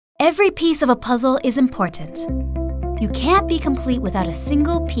Every piece of a puzzle is important. You can't be complete without a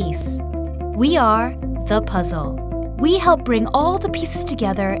single piece. We are the puzzle. We help bring all the pieces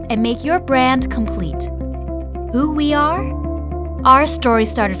together and make your brand complete. Who we are? Our story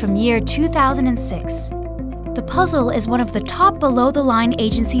started from year 2006. The Puzzle is one of the top below-the-line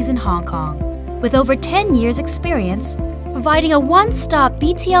agencies in Hong Kong, with over 10 years' experience, providing a one-stop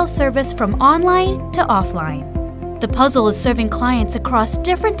BTL service from online to offline. The Puzzle is serving clients across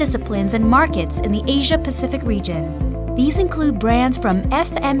different disciplines and markets in the Asia-Pacific region. These include brands from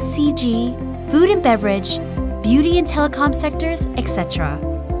FMCG, food and beverage, beauty and telecom sectors, etc.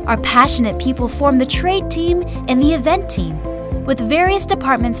 Our passionate people form the trade team and the event team, with various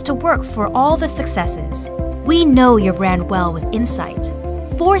departments to work for all the successes. We know your brand well with insight.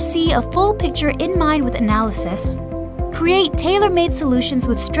 Foresee a full picture in mind with analysis. Create tailor-made solutions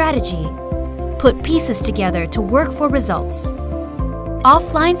with strategy. Put pieces together to work for results.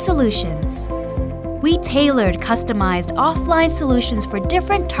 Offline solutions. We tailored customized offline solutions for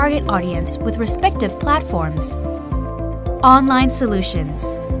different target audience with respective platforms. Online solutions.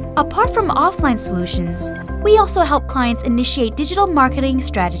 Apart from offline solutions, we also help clients initiate digital marketing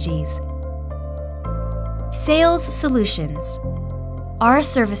strategies. Sales solutions. Our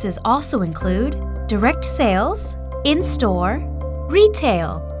services also include direct sales, in-store,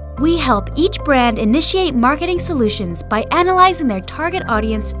 retail. We help each brand initiate marketing solutions by analyzing their target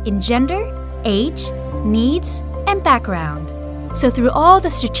audience in gender, age, needs, and background. So through all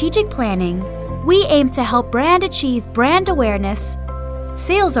the strategic planning, we aim to help brand achieve brand awareness,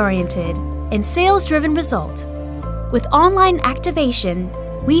 sales-oriented, and sales-driven result. With online activation,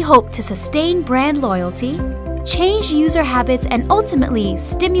 we hope to sustain brand loyalty, change user habits, and ultimately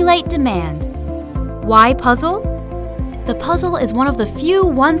stimulate demand. Why Puzzle? The Puzzle is one of the few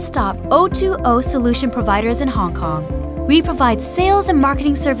one-stop O2O solution providers in Hong Kong. We provide sales and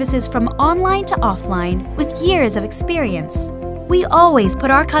marketing services from online to offline with years of experience. We always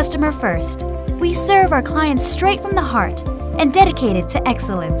put our customer first. We serve our clients straight from the heart and dedicated to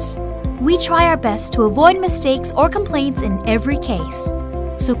excellence. We try our best to avoid mistakes or complaints in every case.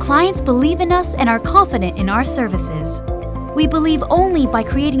 So clients believe in us and are confident in our services. We believe only by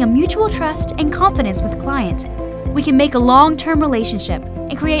creating a mutual trust and confidence with client, we can make a long-term relationship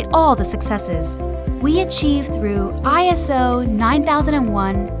and create all the successes we achieved through ISO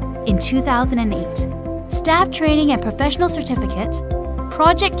 9001 in 2008, staff training and professional certificate,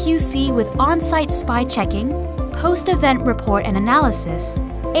 Project QC with on-site spy checking, post-event report and analysis,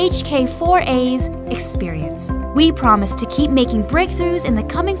 HK4A's experience. We promise to keep making breakthroughs in the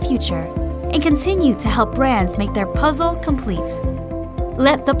coming future and continue to help brands make their puzzle complete.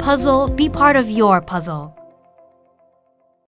 Let the puzzle be part of your puzzle.